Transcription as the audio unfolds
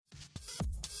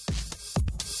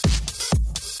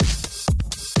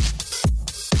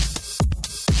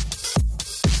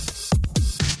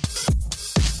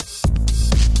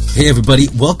Hey everybody,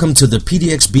 welcome to the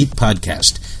PDX Beat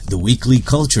Podcast, the weekly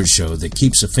culture show that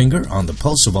keeps a finger on the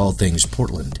pulse of all things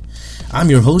Portland.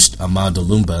 I'm your host, Ahmad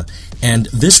Alumba, and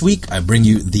this week I bring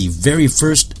you the very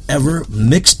first ever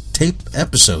mixtape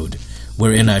episode,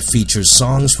 wherein I feature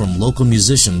songs from local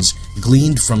musicians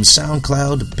gleaned from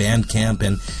SoundCloud, Bandcamp,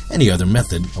 and any other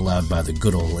method allowed by the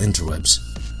good old interwebs.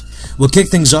 We'll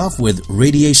kick things off with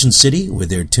Radiation City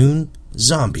with their tune,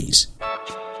 Zombies.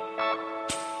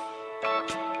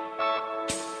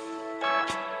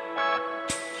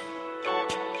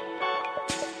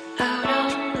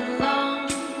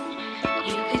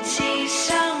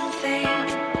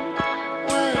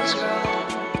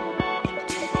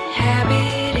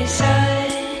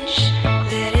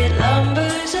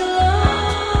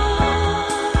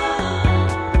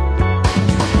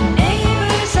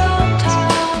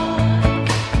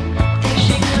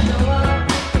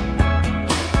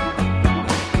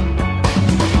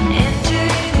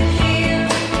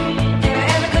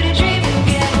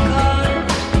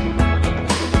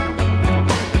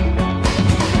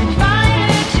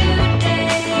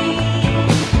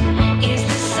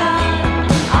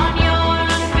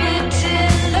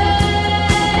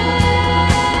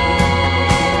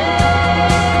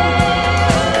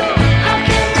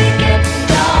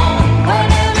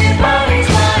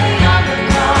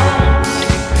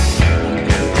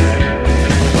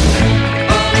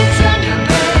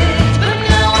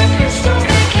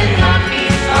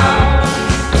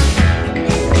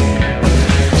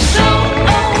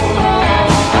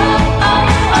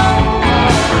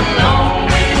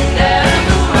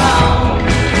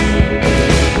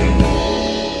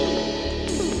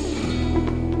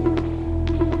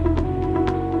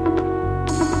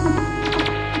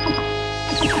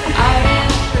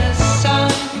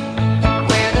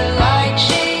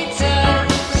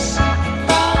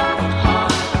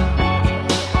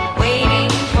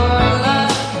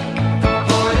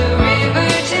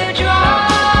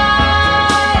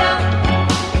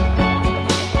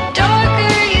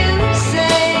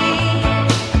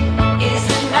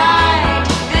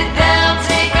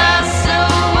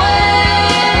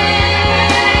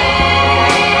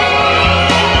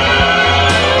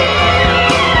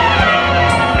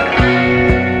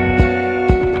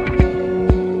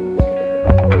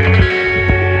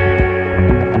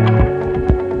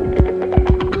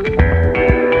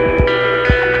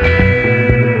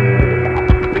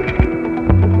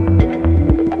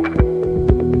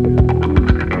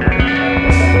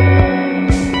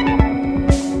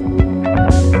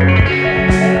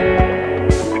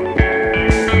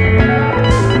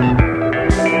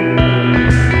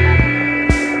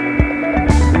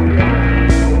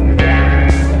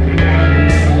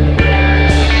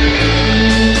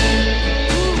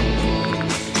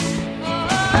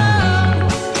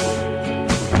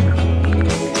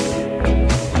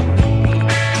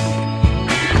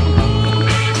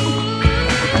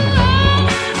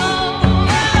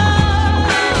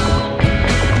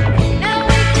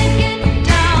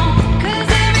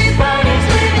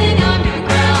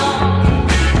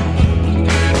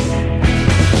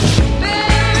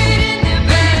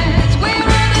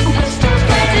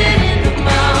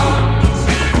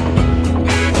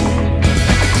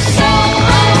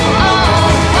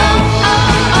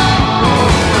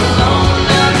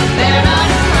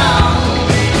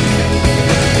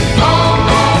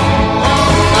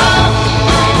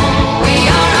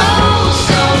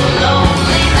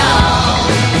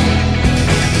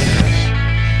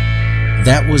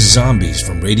 That was Zombies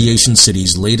from Radiation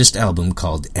City's latest album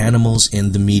called Animals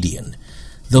in the Median.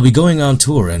 They'll be going on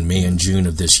tour in May and June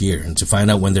of this year, and to find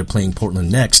out when they're playing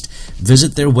Portland next,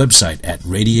 visit their website at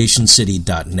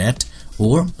radiationcity.net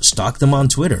or stalk them on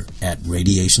Twitter at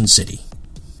Radiation City.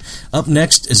 Up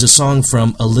next is a song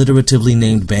from alliteratively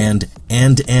named band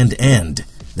And.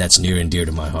 That's near and dear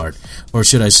to my heart, or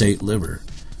should I say liver.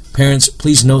 Parents,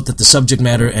 please note that the subject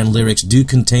matter and lyrics do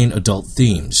contain adult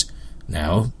themes.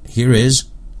 Now, here is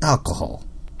Alcohol.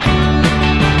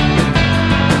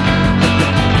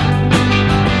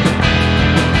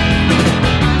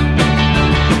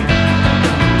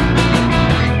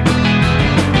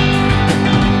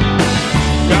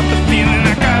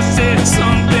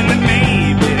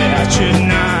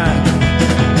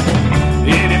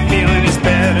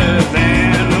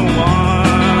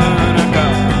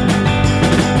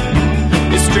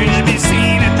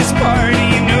 Party,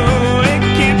 no, it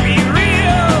can't be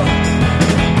real.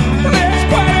 There's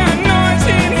quite a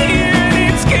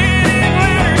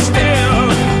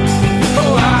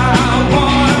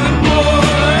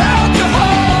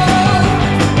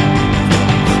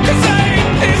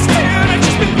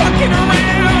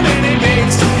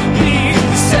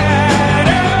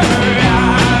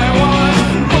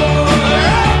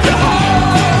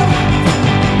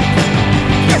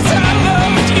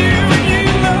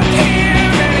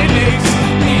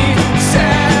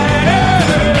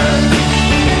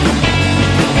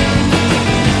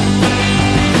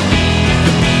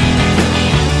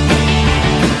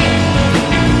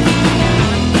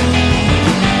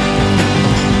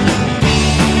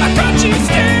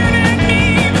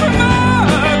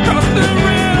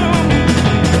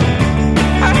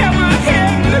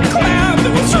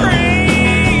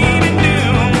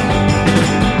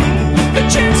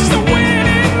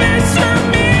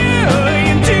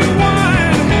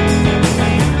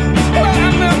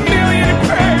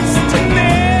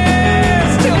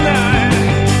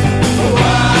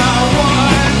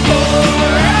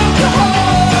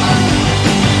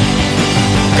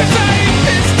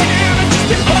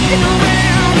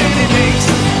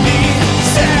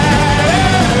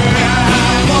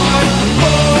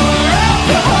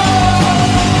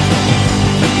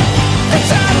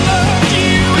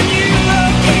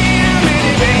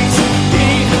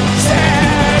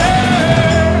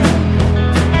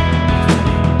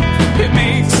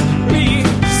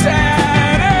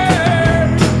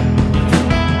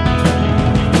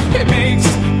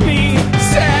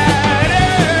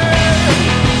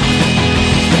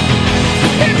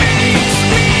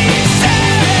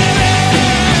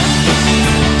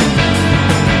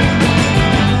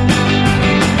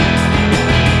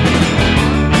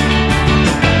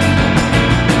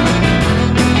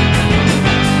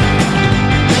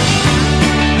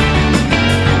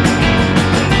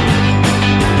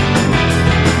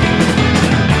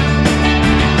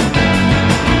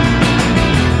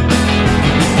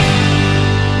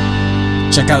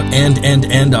Check out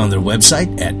And on their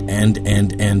website at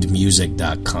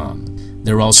andandandmusic.com.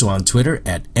 They're also on Twitter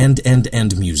at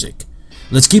andandmusic.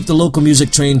 Let's keep the local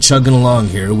music train chugging along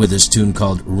here with this tune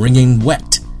called Ringing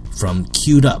Wet from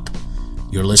Queued Up.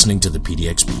 You're listening to the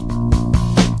PDX Beat.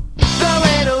 There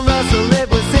ain't no muscle, it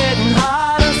was hitting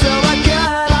harder, so I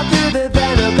cut off through the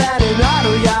venom and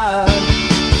auto yard.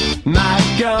 My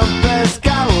compass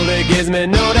cold, it gives me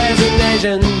no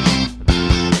designation.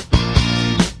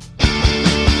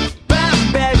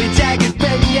 Brown baby jacket,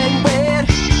 pinion weird.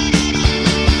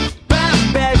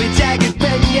 Brown baby jacket,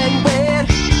 pinion weird.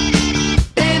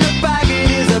 In the pocket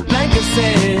is a blank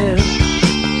cassette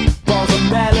for the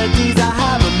melodies I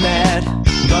haven't met,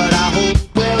 but I hope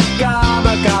will come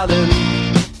a calling.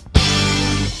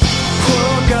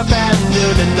 Woke up at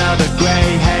noon, another grey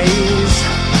haze.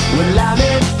 Well, I'm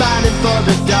in finding for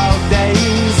the dog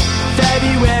days.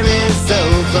 February is so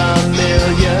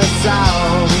familiar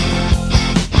sound.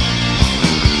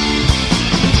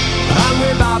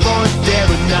 Hungry by born dead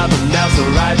with nothing else to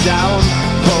write down.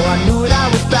 Oh, I knew it, I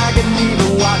was back and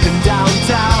even walking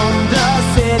downtown. The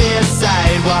city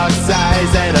sidewalk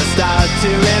sighs and I start to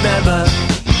remember.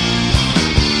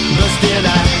 But still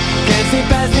I can't see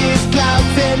past these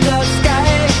clouds in the sky.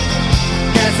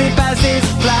 Can't see past these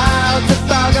clouds, the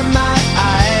fog of my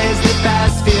eyes. The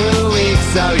past few weeks,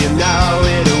 so you know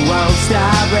it won't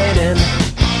stop raining.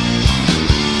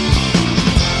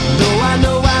 Though I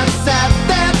know I sat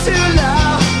there too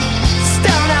long,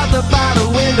 staring out the bottle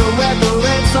window where the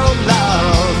rain's so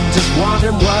loud, just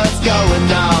wondering what's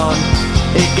going on.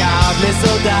 It got me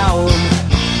so down.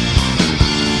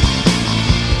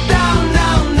 Down,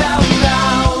 down, down,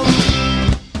 down.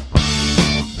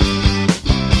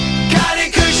 Got a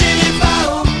cushion and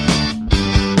foam.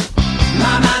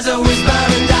 My mind's always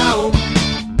burning down.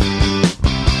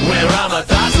 Where are my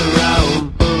thoughts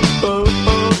around?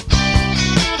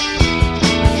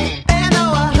 And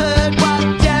though I heard what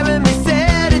Jeremy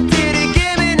said, it didn't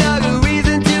give me no good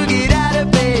reason to get out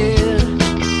of bed.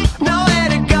 Nowhere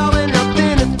to go and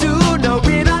nothing to do, no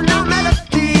rhythm, no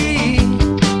melody.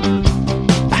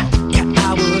 Yeah,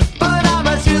 I would put on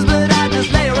my shoes, but I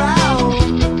just lay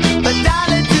around. But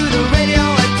dial into the radio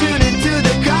and tune into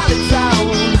the college sound.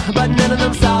 But none of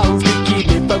them songs could keep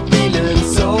me from feeling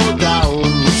so down,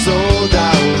 so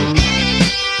down.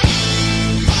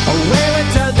 Away we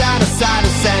turned down the side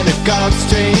of Santiago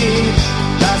Street.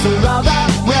 That's where all that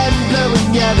red, blue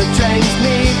and yellow trains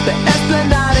meet. The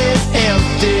Esplanade is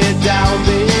empty down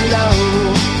below.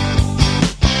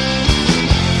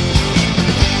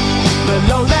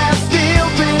 Below there's still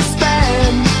been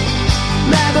spent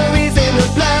memories in the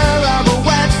blur of a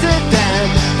wet sedan.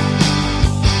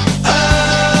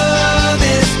 Oh,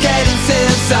 this cadence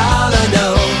is all I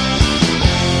know.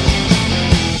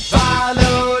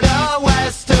 Follow the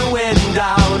western wind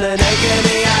down an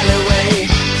aching alleyway.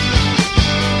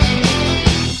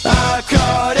 A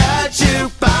quarter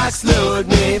jukebox lured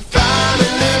me from a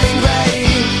looming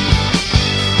grave.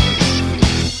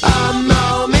 A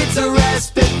moment's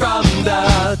respite from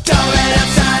the door and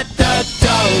outside the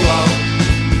door.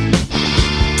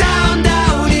 Down,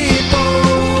 down, Ipo,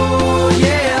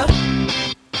 yeah.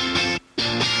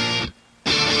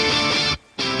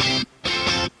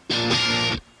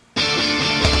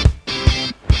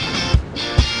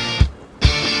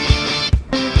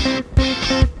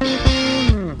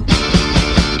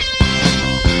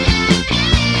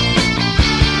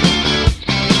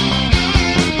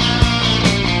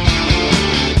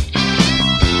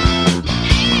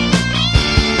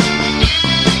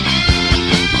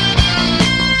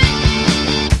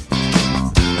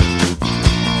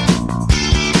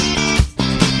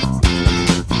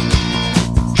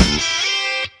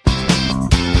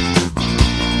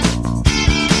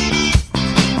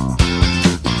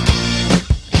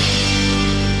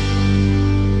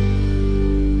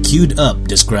 Queued Up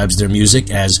describes their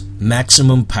music as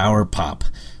maximum power pop.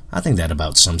 I think that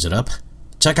about sums it up.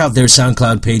 Check out their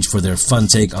SoundCloud page for their fun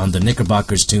take on the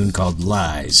Knickerbockers tune called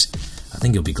Lies. I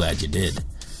think you'll be glad you did.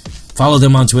 Follow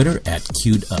them on Twitter at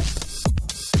Queued Up.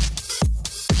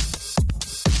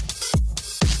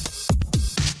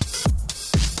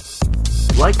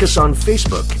 Like us on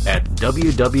Facebook at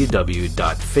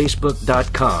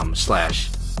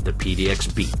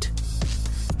www.facebook.com/thepdxbeat.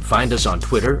 Find us on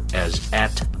Twitter as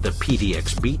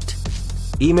 @thepdxbeat.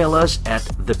 Email us at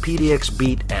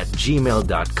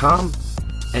thepdxbeat@gmail.com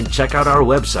and check out our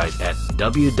website at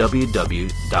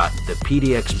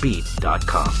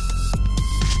www.thepdxbeat.com.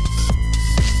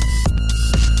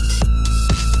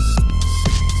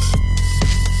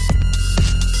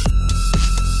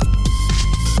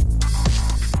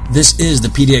 This is the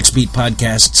PDX Beat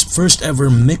Podcast's first ever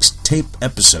mixtape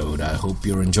episode. I hope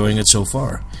you're enjoying it so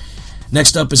far.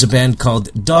 Next up is a band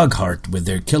called Dogheart with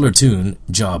their killer tune,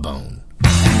 Jawbone.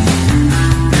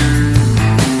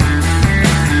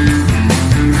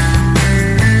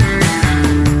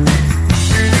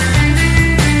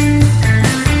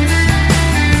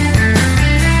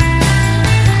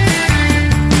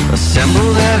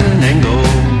 Assembled at an angle,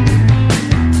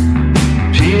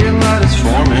 peer light is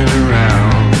forming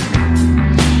around,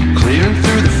 clearing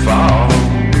through the fog,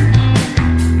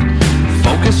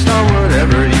 focused on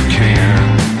whatever you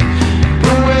can.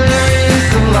 But where is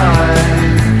the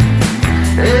light?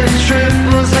 It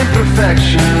triples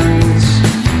imperfections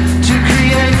to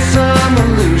create some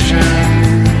illusion.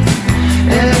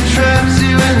 It traps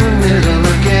you in the middle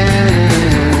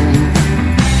again.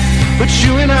 But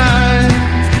you and I,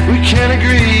 we can't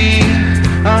agree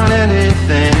on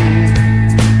anything.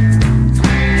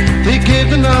 They gave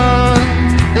the nod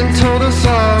and told us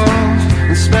off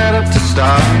and sped up to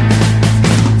stop.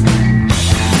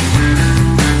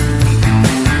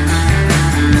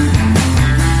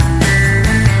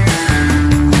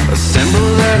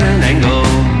 Assembled at an angle,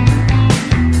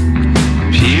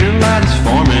 pier light is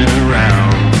forming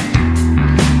around,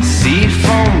 seed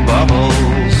foam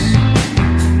bubbles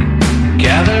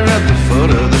gather at the foot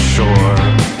of the shore,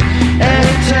 and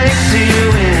it takes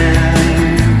you in,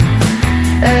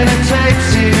 and it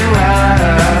takes you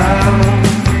out,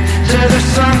 till there's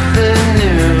something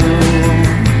new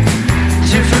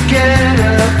to forget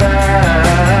about.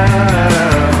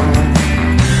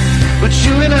 But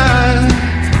you and I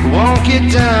won't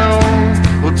get down,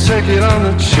 we'll take it on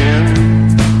the chin.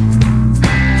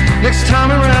 Next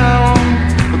time around,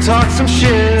 we'll talk some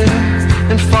shit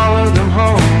and follow them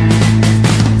home.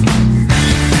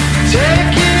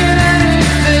 Taking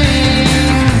anything,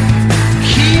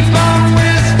 keep on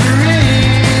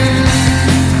whispering.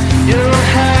 You'll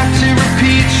have to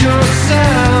repeat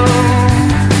yourself,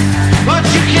 but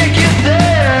you can't get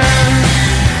there,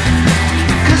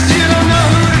 'cause you don't know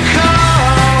who to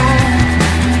call,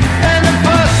 and the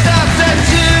bus stops at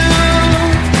 2.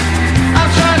 I'm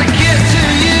trying to get to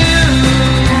you,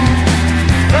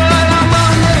 but I'm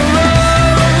on the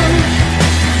road.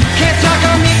 Can't talk,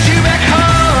 I'll meet you back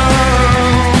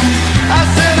home. I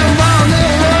said I'm on the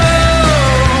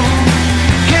road.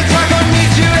 Can't talk, I'll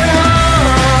meet you at home.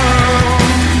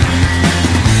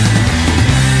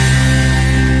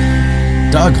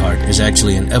 Dogheart is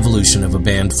actually an evolution of a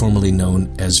band formerly known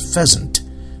as Pheasant.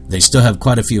 They still have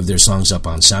quite a few of their songs up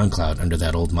on SoundCloud under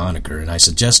that old moniker, and I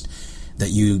suggest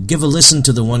that you give a listen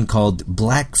to the one called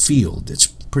Black Field. It's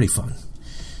pretty fun.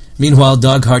 Meanwhile,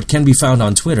 Dogheart can be found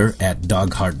on Twitter at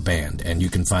DogheartBand, and you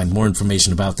can find more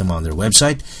information about them on their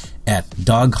website at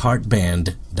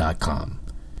dogheartband.com.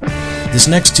 This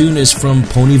next tune is from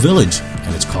Pony Village,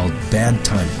 and it's called Bad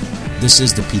Timing. This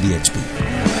is the PDX Beat.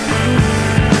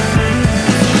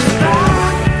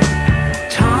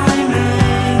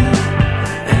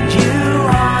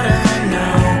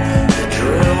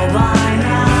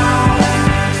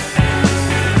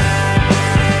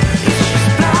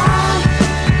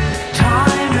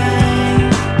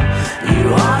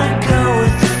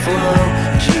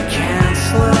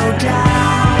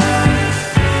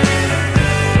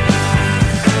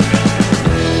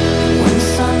 When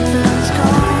something's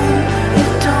gone,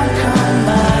 it don't come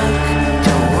back.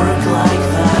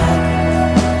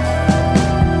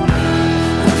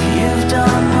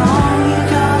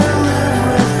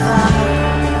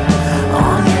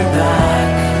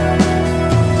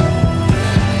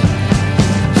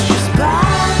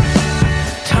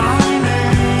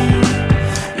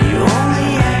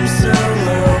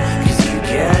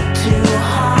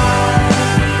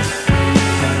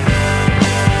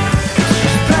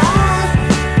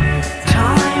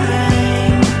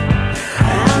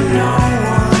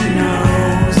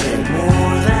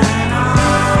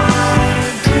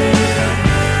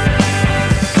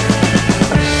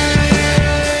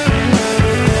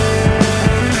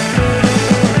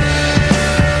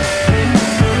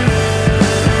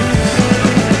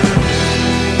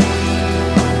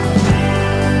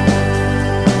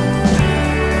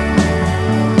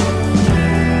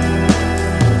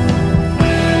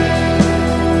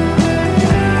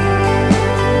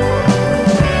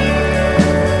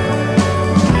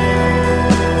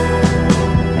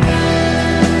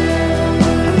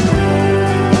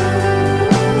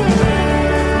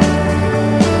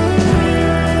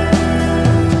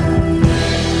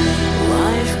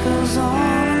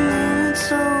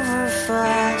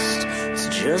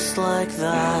 just like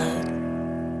that.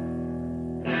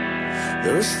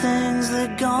 Those things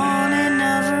that gone ain't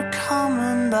never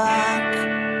coming back,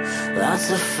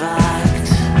 that's a fact.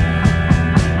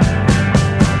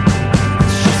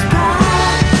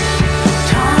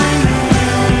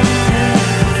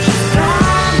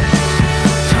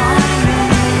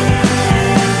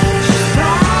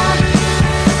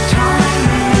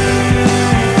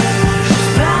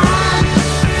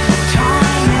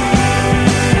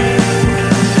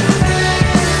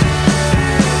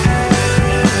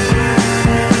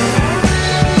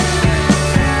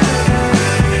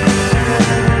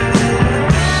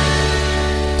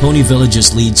 Pony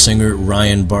Village's lead singer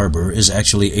Ryan Barber is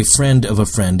actually a friend of a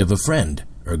friend of a friend.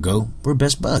 Ergo, we're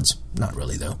best buds. Not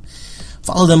really, though.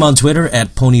 Follow them on Twitter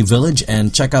at Pony Village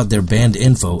and check out their band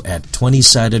info at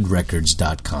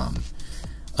 20sidedrecords.com.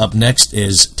 Up next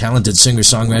is talented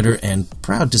singer-songwriter and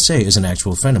proud to say is an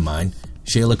actual friend of mine,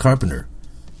 Shayla Carpenter.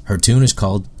 Her tune is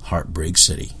called Heartbreak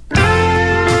City.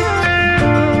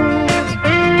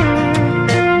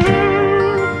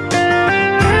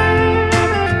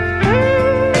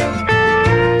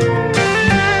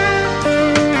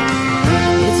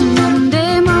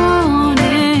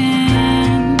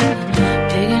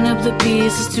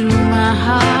 To my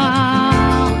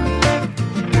heart,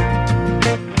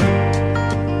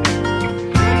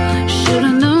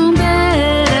 should've known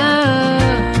better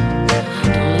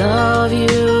to love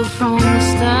you from the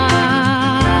start.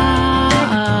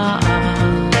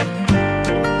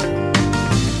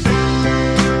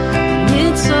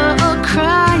 It's a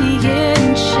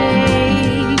crying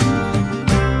shame.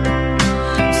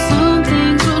 Some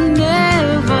things will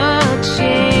never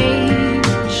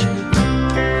change.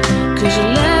 'Cause you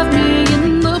left me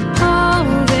in the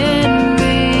pouring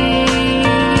rain.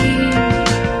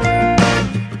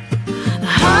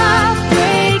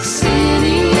 Heartbreak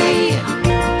City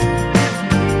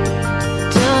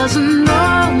doesn't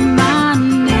know my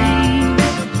name.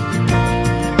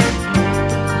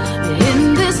 In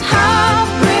this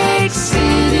heartbreak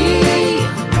city,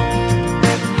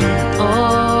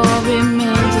 all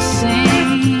remains the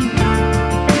same.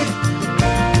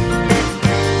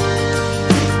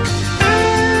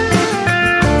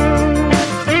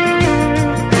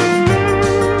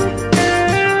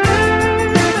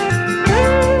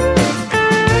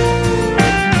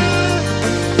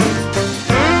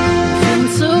 Feeling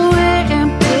so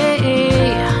empty,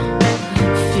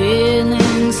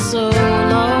 feeling so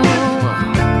low.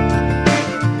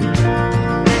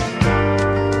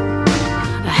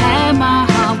 I had my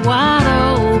heart wide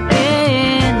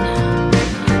open,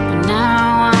 but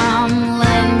now I'm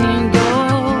letting you go.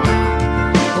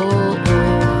 Oh,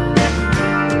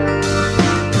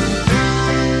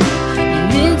 and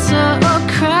it's a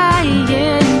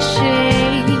crying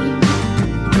shame.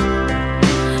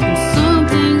 And some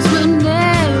things will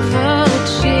never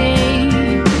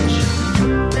change.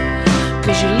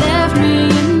 'Cause you left me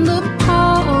in the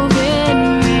pouring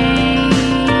rain.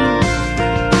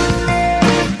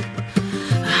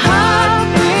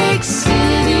 Heartbreak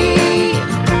City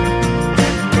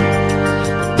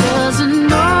doesn't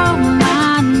know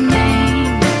my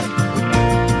name.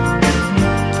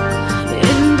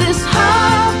 In this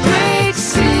heartbreak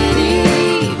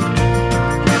city,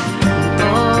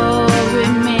 all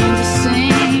remains the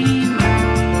same.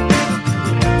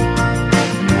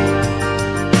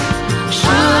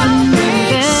 Should've known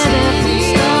better from the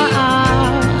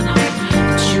start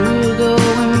that you go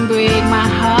and break my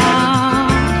heart.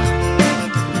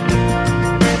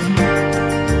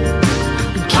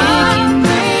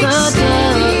 Kicking up the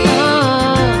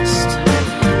dust.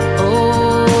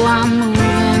 Oh, I'm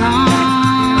moving on.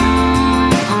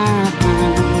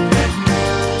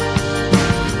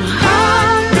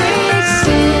 Heartbreak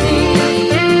City,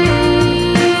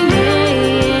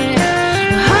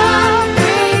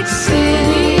 Heartbreak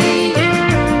City,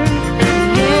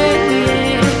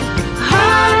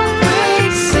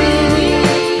 Heartbreak City,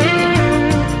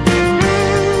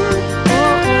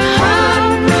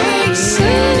 Heartbreak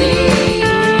City.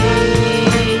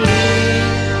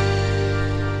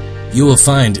 You will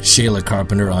find Shayla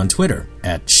Carpenter on Twitter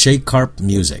at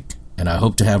ShayCarpMusic, and I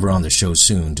hope to have her on the show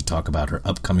soon to talk about her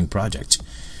upcoming projects.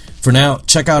 For now,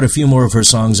 check out a few more of her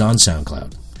songs on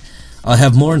SoundCloud. I'll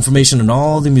have more information on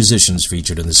all the musicians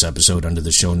featured in this episode under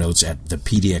the show notes at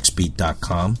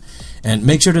thepdxbeat.com, and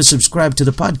make sure to subscribe to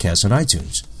the podcast on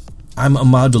iTunes. I'm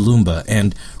Ahmad Alumba,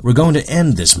 and we're going to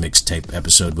end this mixtape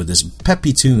episode with this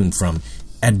peppy tune from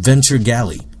Adventure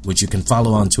Galley, which you can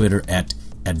follow on Twitter at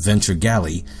Adventure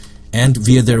Galley and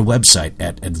via their website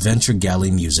at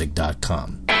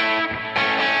adventuregalleymusic.com.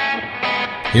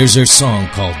 Here's their song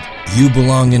called You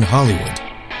Belong in Hollywood.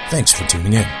 Thanks for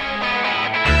tuning in.